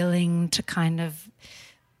or willing to kind of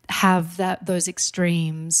have those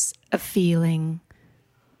extremes of feeling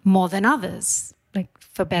more than others, like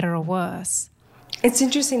for better or worse. It's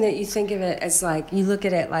interesting that you think of it as like, you look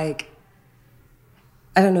at it like,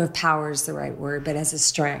 I don't know if power is the right word, but as a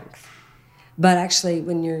strength. But actually,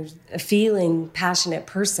 when you're a feeling, passionate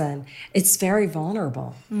person, it's very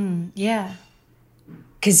vulnerable. Yeah.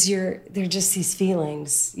 Because they're just these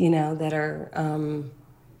feelings, that are, and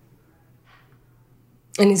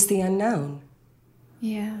it's the unknown.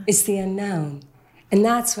 Yeah. It's the unknown. And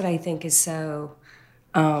that's what I think is so,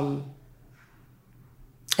 I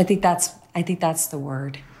think that's the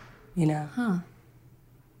word, Huh.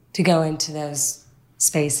 To go into those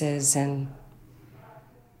spaces, and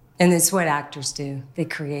it's what actors do. They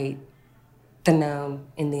create the known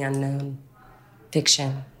in the unknown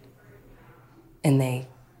fiction, and they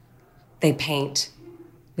paint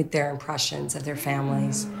with their impressions of their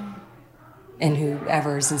families and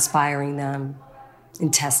whoever is inspiring them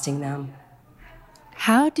and testing them.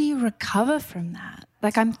 How do you recover from that?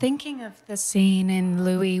 Like, I'm thinking of the scene in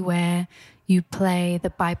Louis where you play the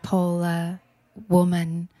bipolar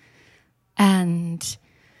woman, and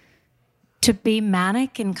to be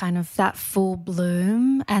manic in kind of that full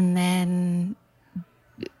bloom and then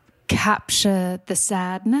capture the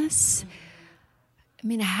sadness.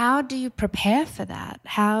 How do you prepare for that?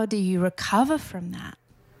 How do you recover from that?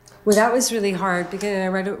 Well, that was really hard because I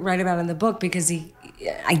write about it in the book because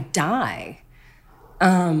I die.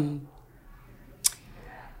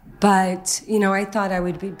 But, I thought I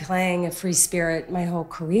would be playing a free spirit my whole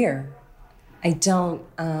career. I don't,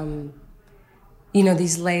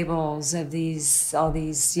 these labels of all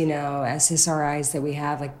these, SSRIs that we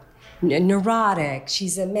have, like neurotic,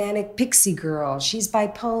 she's a manic pixie girl, she's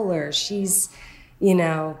bipolar, she's,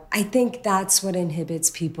 I think that's what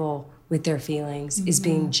inhibits people with their feelings, is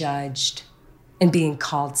being judged and being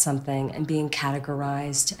called something and being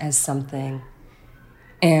categorized as something.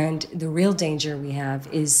 And the real danger we have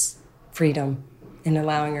is freedom and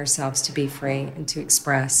allowing ourselves to be free and to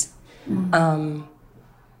express.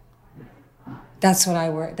 That's what I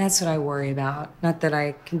worry about. Not that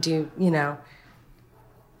I can do,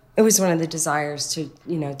 it was one of the desires to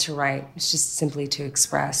write. It's just simply to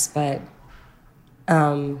express. But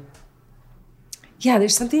there's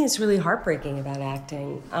something that's really heartbreaking about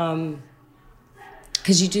acting.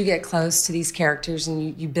 Because you do get close to these characters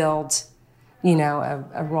and you build,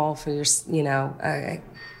 a role for your,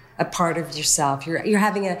 a part of yourself. You're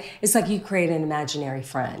having it's like you create an imaginary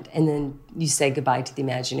friend and then you say goodbye to the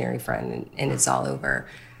imaginary friend and it's all over.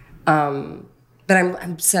 But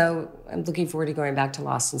I'm looking forward to going back to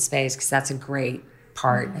Lost in Space because that's a great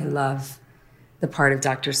part. I love the part of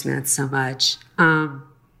Dr. Smith so much. I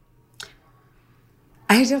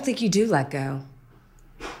don't think you do let go.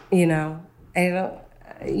 You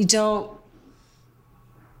don't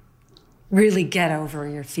really get over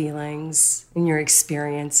your feelings and your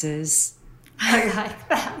experiences. I like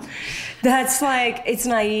that. That's like, it's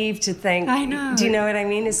naive to think. I know. Do you know what I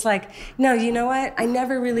mean? It's like, no, you know what? I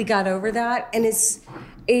never really got over that. And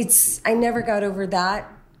I never got over that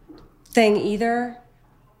thing either.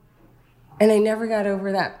 And I never got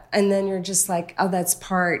over that. And then you're just like, oh,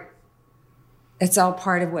 it's all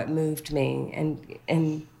part of what moved me. And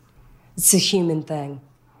it's a human thing.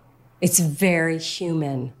 It's very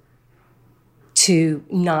human to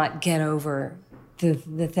not get over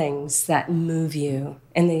the things that move you,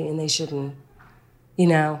 and they shouldn't,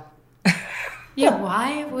 Yeah,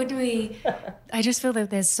 why would we? I just feel that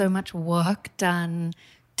there's so much work done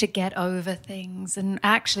to get over things, and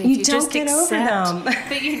actually, if you don't just get accept over them.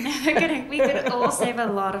 that you're never gonna, we could all save a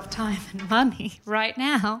lot of time and money right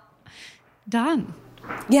now. Done.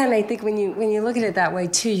 Yeah, and I think when you look at it that way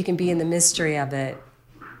too, you can be in the mystery of it,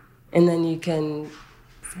 and then you can,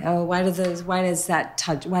 why did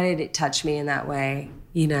it touch me in that way,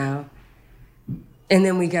 And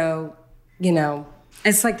then we go,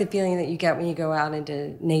 it's like the feeling that you get when you go out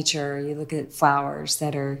into nature, you look at flowers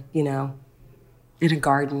that are, in a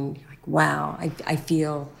garden, you're like, wow, I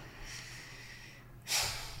feel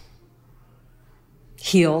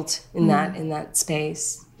healed in that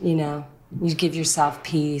space, You give yourself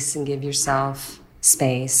peace and give yourself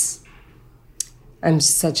space. I'm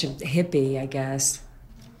such a hippie, I guess.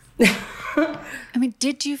 I mean,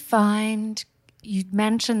 did you find, you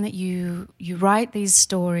mentioned that you write these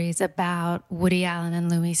stories about Woody Allen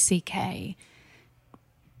and Louis C.K.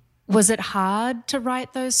 Was it hard to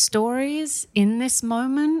write those stories in this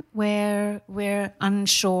moment where we're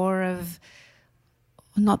unsure of,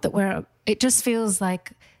 not that it just feels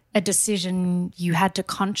like a decision you had to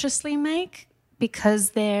consciously make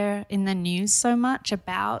because they're in the news so much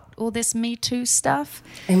about all this Me Too stuff?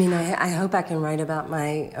 I mean, I hope I can write about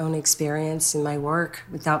my own experience in my work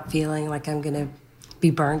without feeling like I'm going to be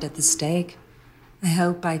burned at the stake. I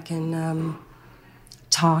hope I can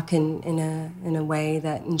talk in a way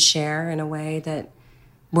that, and share in a way that,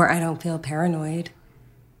 where I don't feel paranoid,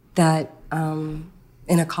 that in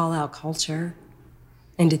a call-out culture,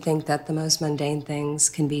 and to think that the most mundane things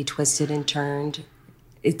can be twisted and turned.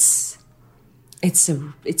 It's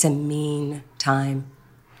a mean time.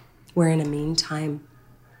 We're in a mean time.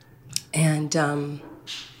 And,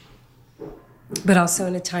 but also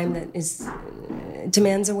in a time that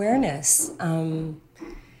demands awareness. I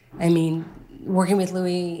mean, working with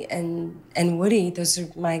Louis and Woody,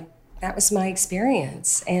 that was my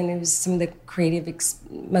experience. And it was some of the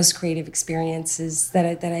most creative experiences that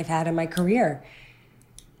I've had in my career.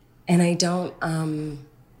 And I don't, I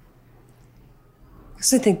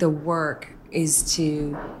also think the work is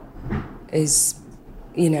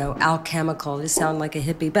alchemical, to sound like a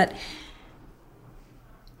hippie, but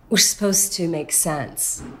we're supposed to make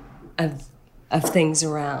sense of things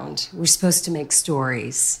around. We're supposed to make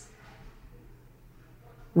stories.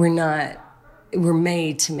 We're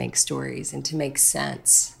made to make stories and to make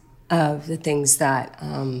sense of the things that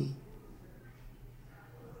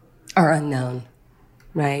are unknown,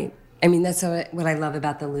 right? I mean, that's what I love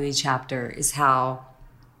about the Louis chapter is how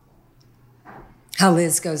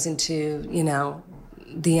Liz goes into,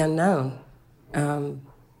 the unknown,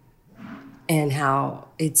 and how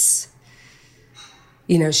it's,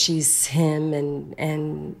 she's him,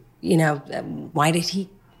 and why did he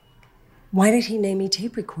name me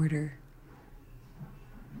tape recorder?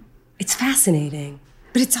 It's fascinating,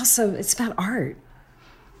 but it's about art.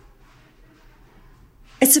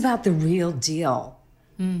 It's about the real deal.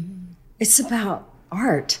 Mm-hmm. It's about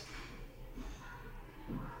art.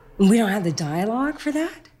 And we don't have the dialogue for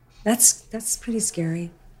that. That's pretty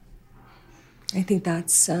scary. I think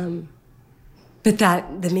that's, but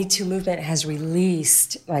that the Me Too movement has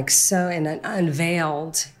released and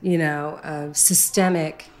unveiled, a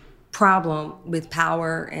systemic problem with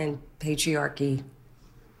power and patriarchy.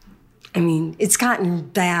 I mean, it's gotten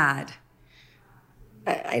bad.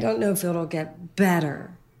 I don't know if it'll get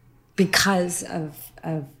better because of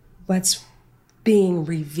what's being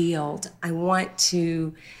revealed. I want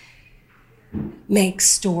to make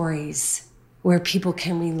stories where people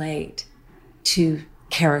can relate to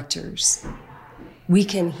characters. We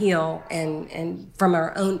can heal and from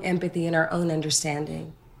our own empathy and our own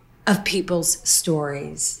understanding of people's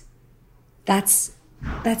stories. That's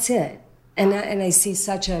it. And I see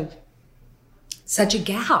such a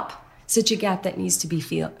gap that needs to be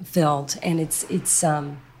filled, and it's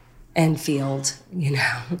and filled,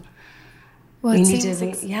 Well, we it need seems to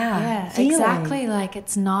exactly. Like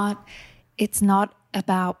it's not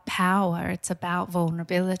about power, it's about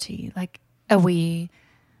vulnerability. Like,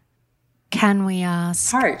 can we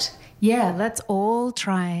ask heart? Yeah, let's all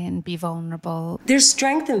try and be vulnerable. There's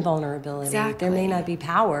strength in vulnerability. Exactly. There may not be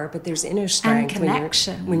power, but there's inner strength and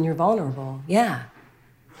connection when you're vulnerable. Yeah.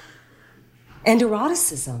 And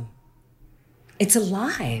eroticism. It's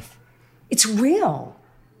alive. It's real.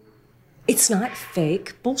 It's not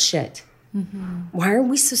fake bullshit. Mm-hmm. Why are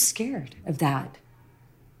we so scared of that?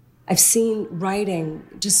 I've seen writing,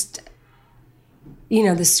 just,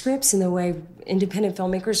 the scripts and the way independent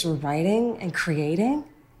filmmakers were writing and creating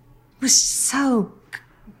was so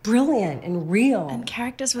brilliant and real. And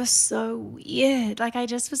characters were so weird. Like, I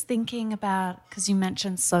just was thinking about, because you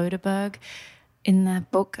mentioned Soderbergh in the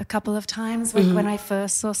book a couple of times, like when I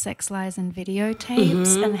first saw Sex, Lies and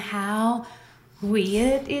Videotapes, and how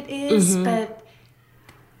weird it is, but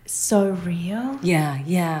so real.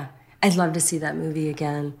 Yeah. I'd love to see that movie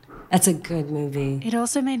again. That's a good movie. It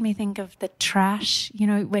also made me think of the trash,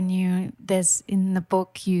 when there's in the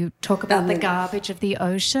book, you talk about the garbage of the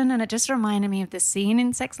ocean, and it just reminded me of the scene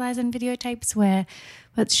in Sex, Lies and Videotapes where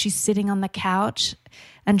she's sitting on the couch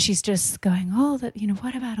and she's just going,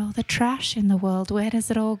 what about all the trash in the world? Where does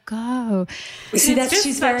it all go? See,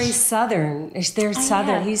 she's very Southern. They're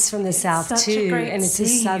Southern. Yeah. He's from the South too, and it's a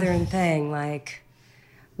Southern thing. Like,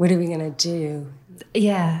 what are we gonna do?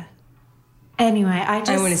 Yeah. Anyway,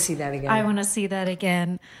 I want to see that again. I want to see that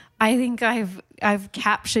again. I think I've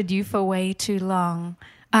captured you for way too long.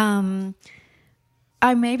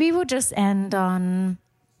 I maybe will just end on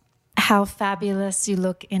how fabulous you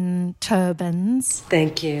look in turbans.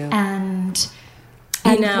 Thank you. And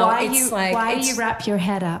why you wrap your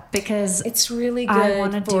head up, because it's really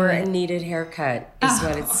good for a needed haircut is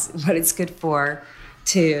what it's good for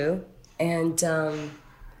too. And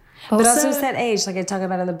but also it's that age, like I talk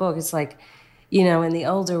about in the book. It's like, when the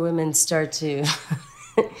older women start to,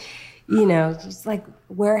 just like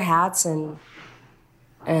wear hats and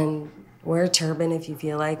wear a turban if you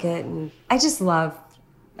feel like it. And I just love,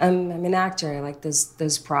 I'm an actor. I like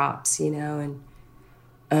those props, and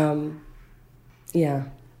yeah.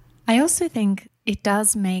 I also think it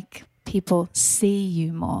does make people see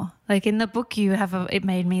you more. Like in the book, it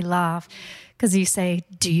made me laugh because you say,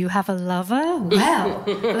 "Do you have a lover?" Well,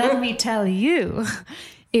 let me tell you.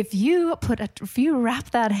 If you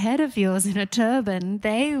wrap that head of yours in a turban,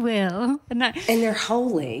 they will. And they're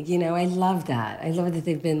holy, I love that. I love that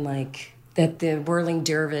they've been like that. The whirling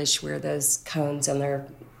dervish wear those cones on their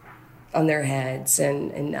heads,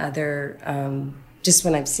 and other. Just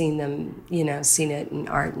when I've seen them, seen it in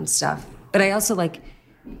art and stuff. But I also like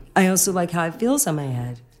how it feels on my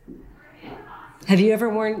head. Have you ever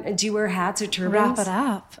do you wear hats or turbans? Wrap it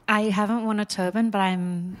up. I haven't worn a turban, but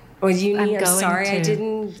I'm sorry I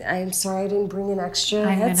didn't bring an extra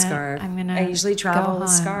headscarf. I usually travel with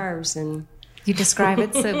scarves, and you describe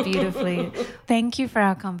it so beautifully. Thank you for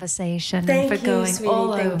our conversation and for going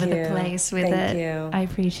all over the place with it. Thank you. I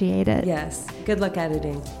appreciate it. Yes. Good luck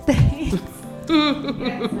editing. Thanks.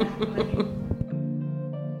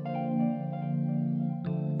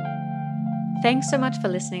 Thanks so much for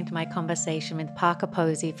listening to my conversation with Parker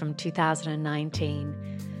Posey from 2019.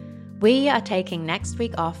 We are taking next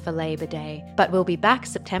week off for Labor Day, but we'll be back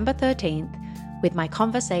September 13th with my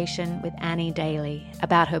conversation with Annie Daly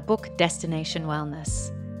about her book Destination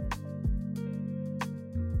Wellness.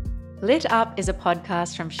 Lit Up is a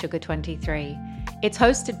podcast from Sugar 23. It's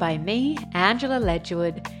hosted by me, Angela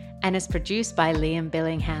Ledgerwood, and is produced by Liam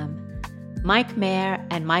Billingham. Mike Mayer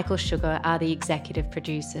and Michael Sugar are the executive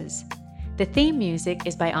producers. The theme music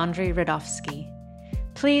is by Andrei Radovsky.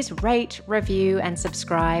 Please rate, review, and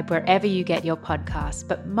subscribe wherever you get your podcasts,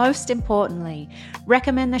 but most importantly,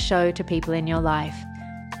 recommend the show to people in your life.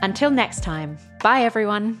 Until next time, bye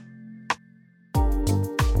everyone.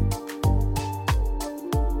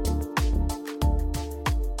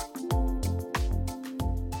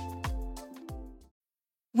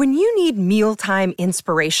 When you need mealtime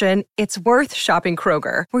inspiration, it's worth shopping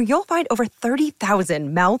Kroger, where you'll find over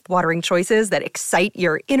 30,000 mouth-watering choices that excite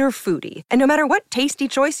your inner foodie. And no matter what tasty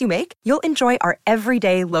choice you make, you'll enjoy our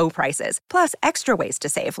everyday low prices, plus extra ways to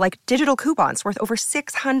save, like digital coupons worth over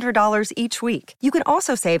 $600 each week. You can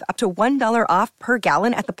also save up to $1 off per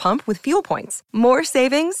gallon at the pump with fuel points. More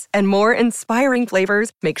savings and more inspiring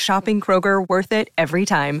flavors make shopping Kroger worth it every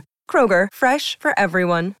time. Kroger, fresh for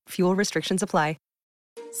everyone. Fuel restrictions apply.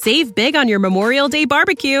 Save big on your Memorial Day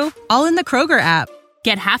barbecue, all in the Kroger app.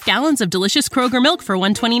 Get half gallons of delicious Kroger milk for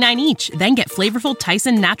 $1.29 each. Then get flavorful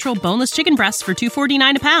Tyson natural boneless chicken breasts for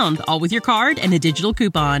 $2.49 a pound, all with your card and a digital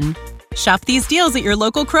coupon. Shop these deals at your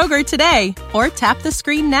local Kroger today, or tap the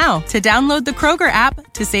screen now to download the Kroger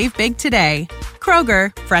app to save big today.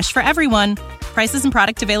 Kroger, fresh for everyone. Prices and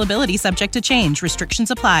product availability subject to change.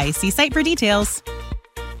 Restrictions apply. See site for details.